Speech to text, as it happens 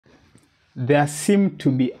there seemed to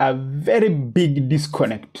be a very big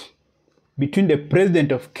disconnect between the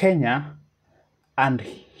president of Kenya and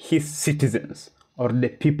his citizens, or the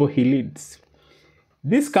people he leads.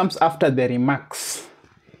 This comes after the remarks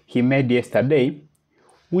he made yesterday,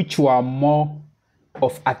 which were more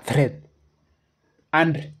of a threat.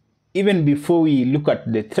 And even before we look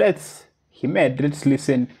at the threats he made, let's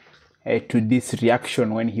listen to this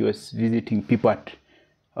reaction when he was visiting people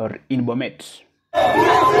in Bomet.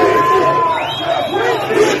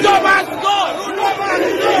 Ruto must go!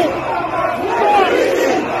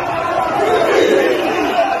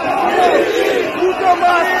 Ruto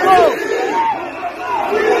must go!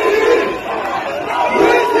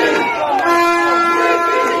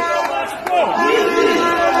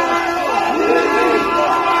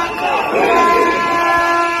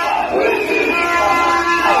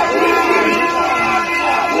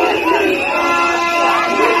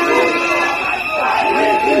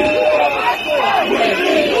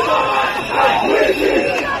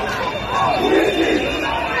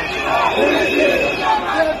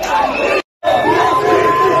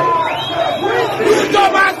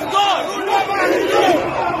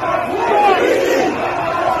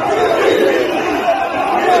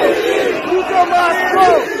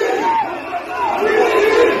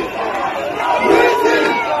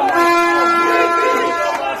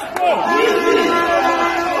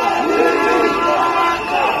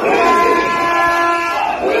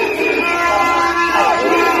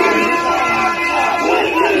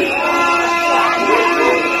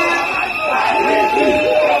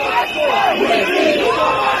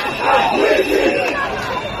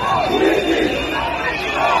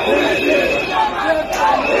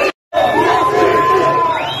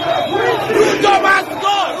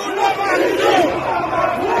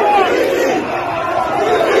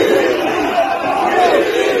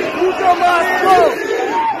 Ruto must go!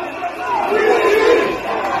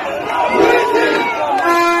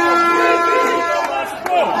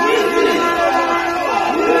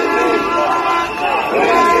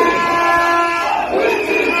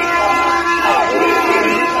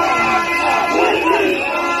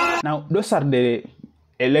 Now, those are the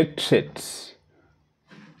electorates,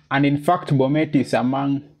 and in fact, Bomet is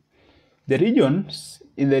among the regions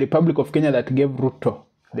in the Republic of Kenya that gave Ruto,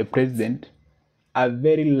 the president, a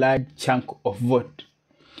very large chunk of vote.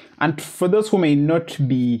 And for those who may not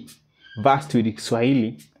be versed with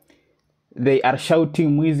Swahili, they are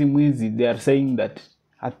shouting mwizi mwizi. They are saying that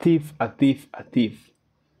a thief, a thief, a thief.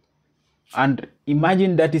 And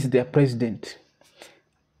imagine that is their president.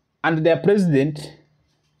 And their president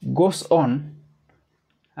goes on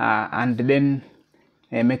and then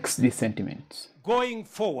makes these sentiments. Going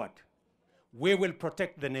forward, we will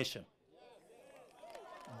protect the nation.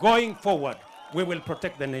 Going forward, we will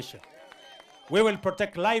protect the nation. We will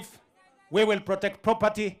protect life. We will protect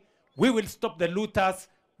property. We will stop the looters.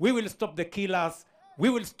 We will stop the killers. We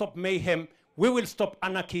will stop mayhem. We will stop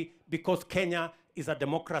anarchy, because Kenya is a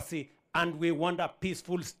democracy and we want a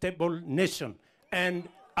peaceful, stable nation. And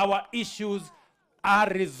our issues are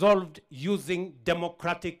resolved using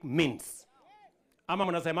democratic means. Ama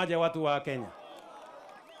mnasemaje watu wa Kenya?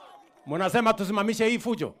 Mnasema tusimamishe hii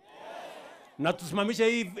fujo? Na tusimamishe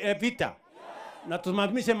hii vita? Na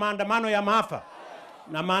tusimamishe maandamano ya maafa?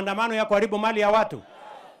 Na maandamano ya kuharibu mali ya watu?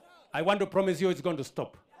 I want to promise you it's going to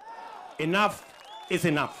stop. Enough is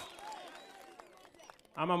enough.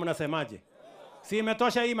 Ama mnasemaje? Si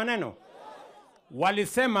imetosha hii maneno?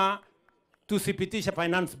 Walisema tusipitishe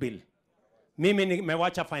finance bill. Mimi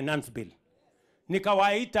nimewacha finance bill.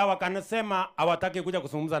 Nikawaita wakanasema hawataki kuja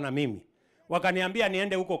kuzungumza na mimi. Wakaniambia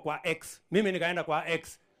niende huko kwa X. Mimi nikaenda kwa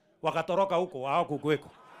X. Wakatoroka huko, hawakukuweko.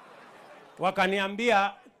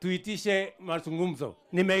 Wakaniambia tuitishe mazungumzo.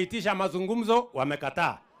 Nimeitisha mazungumzo,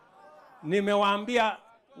 wamekataa. Nimewaambia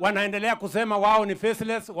wanaendelea kusema wao ni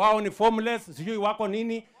faceless, wao ni formless, sijui wako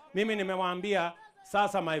nini. Mimi nimewaambia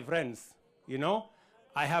sasa, my friends, you know,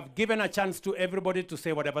 I have given a chance to everybody to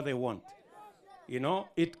say whatever they want. You know,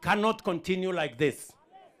 it cannot continue like this.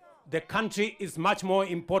 The country is much more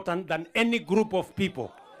important than any group of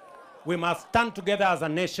people. We must stand together as a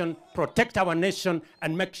nation, protect our nation,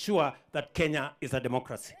 and make sure that Kenya is a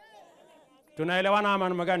democracy. Tunaelewana ama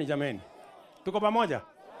namna gani jameni? Tuko pamoja?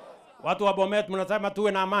 Watu wa Bomet mnasema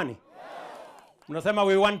tuwe na amani. Mnasema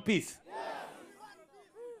we want peace.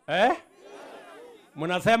 Eh?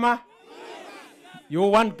 Mnasema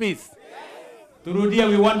you want peace. Turudie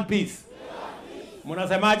we want peace.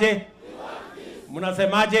 Mnasemaje?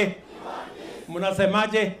 Mnasemaje?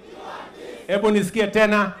 Mnasemaje? Hebu nisikie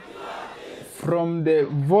tena. From the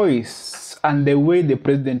voice and the way the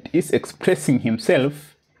president is expressing himself,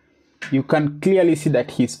 you can clearly see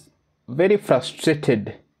that he's very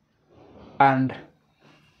frustrated and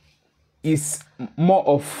is more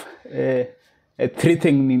of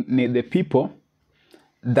threatening the people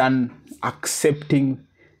than accepting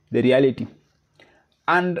the reality.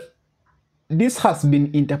 And this has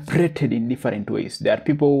been interpreted in different ways. There are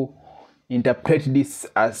people who interpret this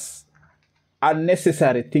as a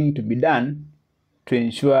necessary thing to be done to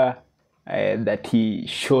ensure that he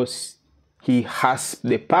shows he has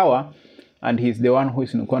the power and he's the one who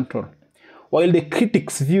is in control. While the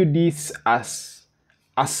critics view this as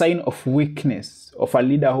a sign of weakness of a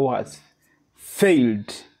leader who has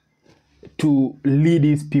failed to lead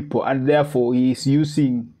his people, and therefore he is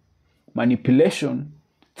using manipulation,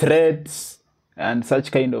 threats, and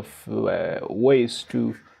such kind of ways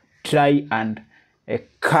to try and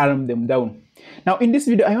calm them down. Now, in this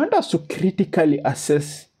video, I want us to critically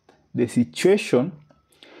assess the situation,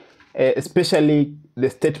 especially the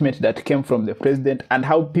statement that came from the president and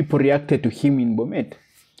how people reacted to him in Bomet,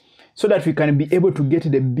 so that we can be able to get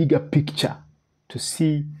the bigger picture to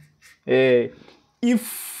see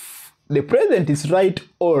if the president is right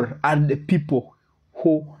or are the people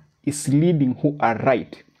who is leading who are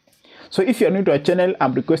right. So if you are new to our channel,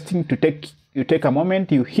 I'm requesting to take a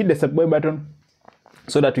moment, you hit the subscribe button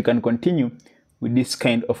so that we can continue with this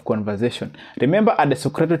kind of conversation. Remember, at the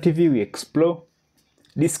Socrato TV, we explore,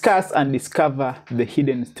 discuss, and discover the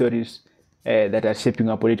hidden stories that are shaping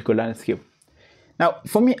our political landscape. Now,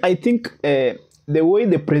 for me, I think the way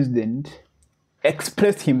the president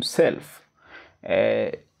expressed himself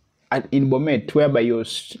in Bomet, whereby he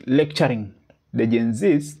was lecturing the Gen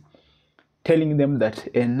Zs, telling them that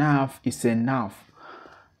enough is enough.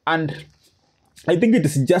 And I think it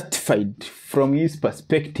is justified from his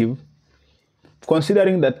perspective,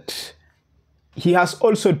 considering that he has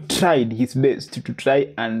also tried his best to try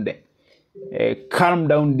and calm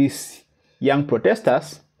down these young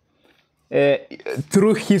protesters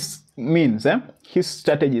through his means, his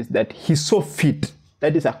strategies that he saw fit.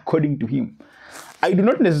 That is according to him. I do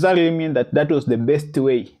not necessarily mean that that was the best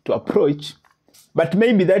way to approach, but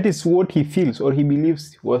maybe that is what he feels or he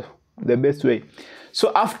believes was the best way.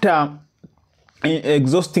 So after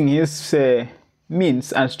exhausting his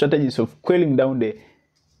means and strategies of quelling down the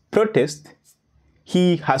protest,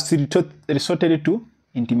 he has resorted to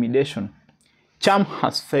intimidation. Charm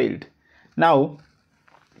has failed. Now,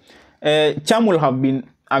 charm will have been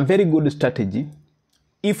a very good strategy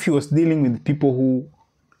if he was dealing with people who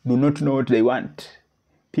do not know what they want,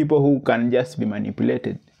 people who can just be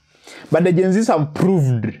manipulated. But the Gen Zs have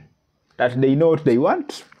proved that they know what they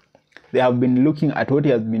want. They have been looking at what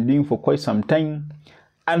he has been doing for quite some time,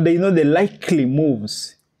 and they know the likely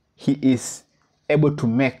moves he is able to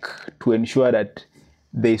make to ensure that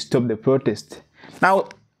they stop the protest. Now,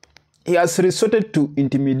 he has resorted to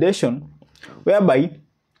intimidation, whereby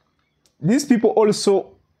these people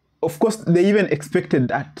also, of course, they even expected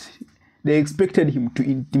that. They expected him to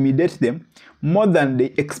intimidate them more than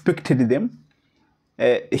they expected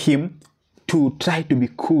him to try to be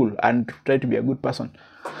cool and to try to be a good person.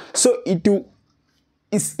 So it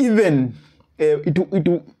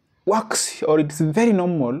works, or it's very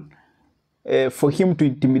normal for him to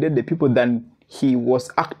intimidate the people than he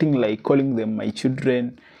was acting like calling them my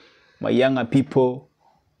children, my younger people,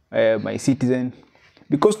 my citizen,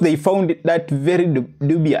 because they found that very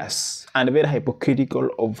dubious and very hypocritical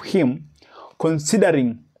of him,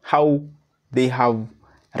 considering how they have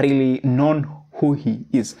really known who he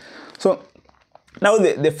is. So now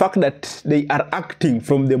the fact that they are acting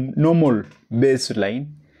from the normal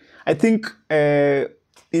baseline, I think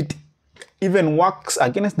it even works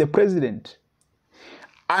against the president.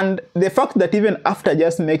 And the fact that even after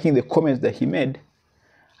just making the comments that he made,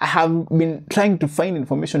 I have been trying to find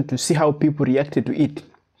information to see how people reacted to it.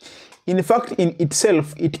 In fact, in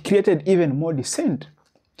itself, it created even more dissent,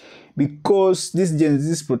 because these Gen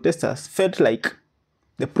Z protesters felt like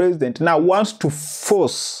the president now wants to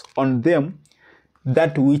force on them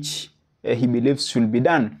that which he believes should be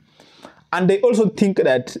done. And they also think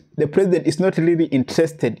that the president is not really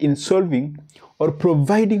interested in solving or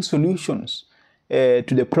providing solutions to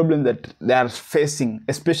the problem that they are facing,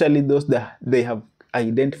 especially those that they have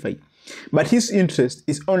identified. But his interest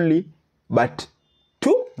is only but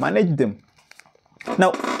to manage them.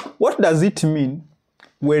 Now, what does it mean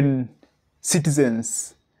when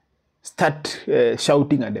citizens start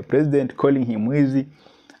shouting at the president, calling him Wizi,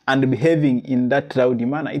 and behaving in that rowdy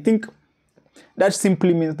manner? I think that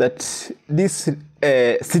simply means that these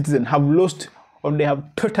citizens have lost, or they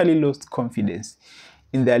have totally lost confidence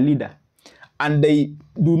in their leader. And they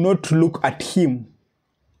do not look at him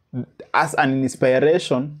as an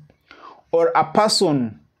inspiration or a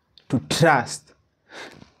person to trust.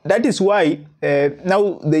 that is why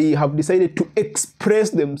now they have decided to express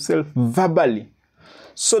themselves verbally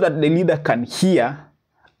so that the leader can hear.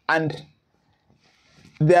 And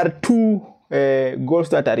there are two goals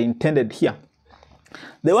that are intended here.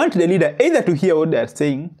 They want the leader either to hear what they are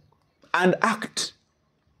saying and act.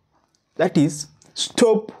 That is,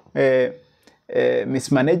 stop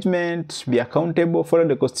mismanagement, be accountable, follow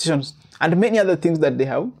the constitutions, and many other things that they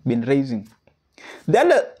have been raising. The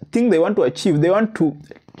other thing they want to achieve, they want to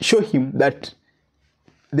show him that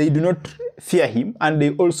they do not fear him and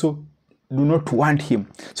they also do not want him.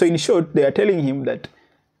 So in short, they are telling him that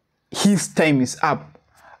his time is up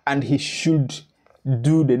and he should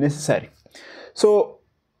do the necessary. So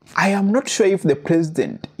I am not sure if the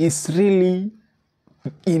president is really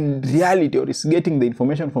in reality or is getting the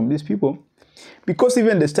information from these people, because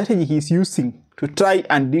even the strategy he's using to try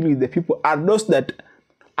and deal with the people are those that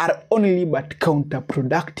are only but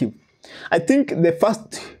counterproductive. I think the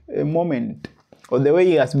first moment or the way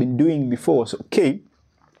he has been doing before was okay,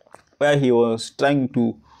 where he was trying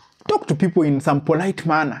to talk to people in some polite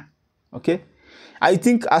manner. Okay, I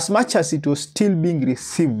think as much as it was still being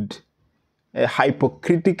received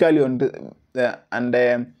hypocritically and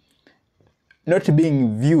not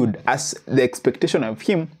being viewed as the expectation of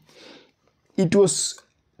him, it was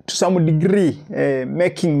to some degree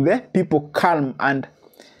making the people calm. And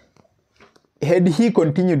had he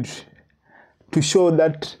continued to show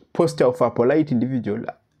that posture of a polite individual,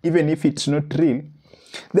 even if it's not real,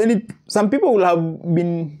 then some people will have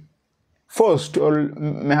been forced or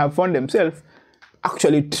may have found themselves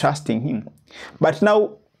actually trusting him. But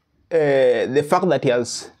now the fact that he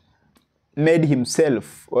has made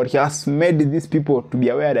himself, or he has made these people to be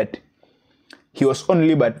aware that he was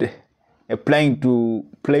only but applying to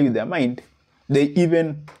play with their mind, they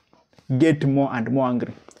even get more and more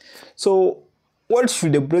angry. So what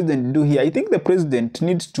should the president do here? I think the president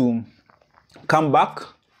needs to come back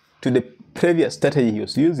to the previous strategy he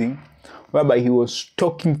was using, whereby he was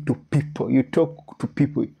talking to people. You talk to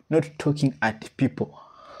people, not talking at people.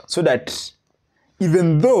 So that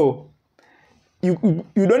even though you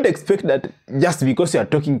don't expect that just because you are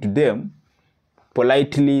talking to them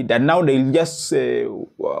politely, that now they'll just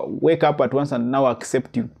wake up at once and now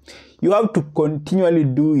accept you. You have to continually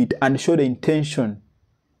do it and show the intention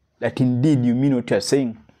that indeed you mean what you are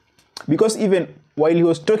saying. Because even while he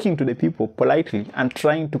was talking to the people politely and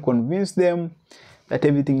trying to convince them that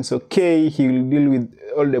everything is okay, he will deal with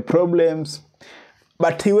all the problems,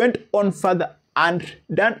 but he went on further and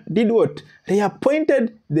did what?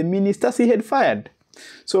 Reappointed the ministers he had fired.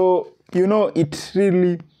 So, you know, it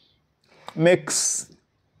really makes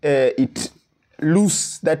it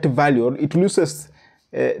lose that value, or it loses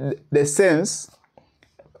the sense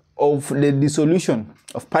of the dissolution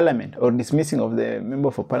of parliament or dismissing of the member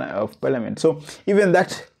of parliament. So even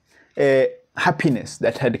that happiness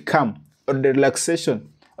that had come, or the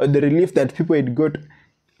relaxation or the relief that people had got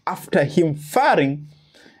after him firing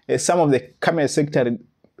some of the cabinet secretary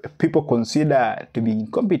people consider to be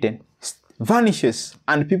incompetent, vanishes,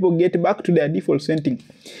 and people get back to their default setting.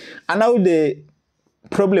 And now the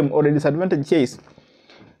problem or the disadvantage here is,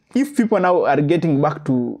 if people now are getting back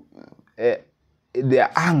to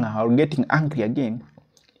their anger or getting angry again,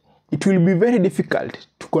 it will be very difficult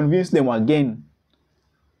to convince them again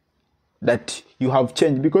that you have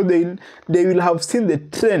changed, because they will have seen the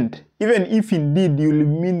trend. Even if indeed you will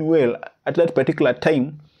mean well at that particular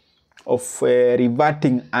time of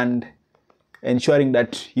reverting and ensuring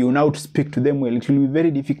that you now speak to them well, it will be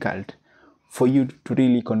very difficult for you to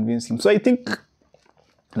really convince him. So I think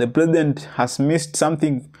the president has missed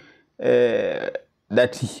something or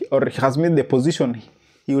has made the position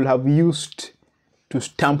he will have used to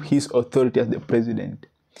stamp his authority as the president.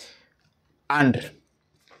 And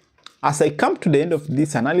as I come to the end of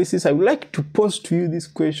this analysis, I would like to pose to you this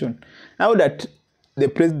question. Now that the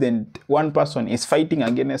president, one person, is fighting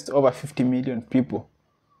against over 50 million people,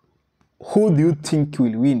 who do you think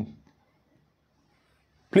will win?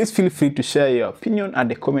 Please feel free to share your opinion at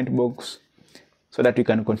the comment box so that we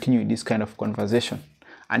can continue this kind of conversation.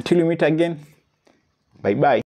 Until we meet again, bye-bye.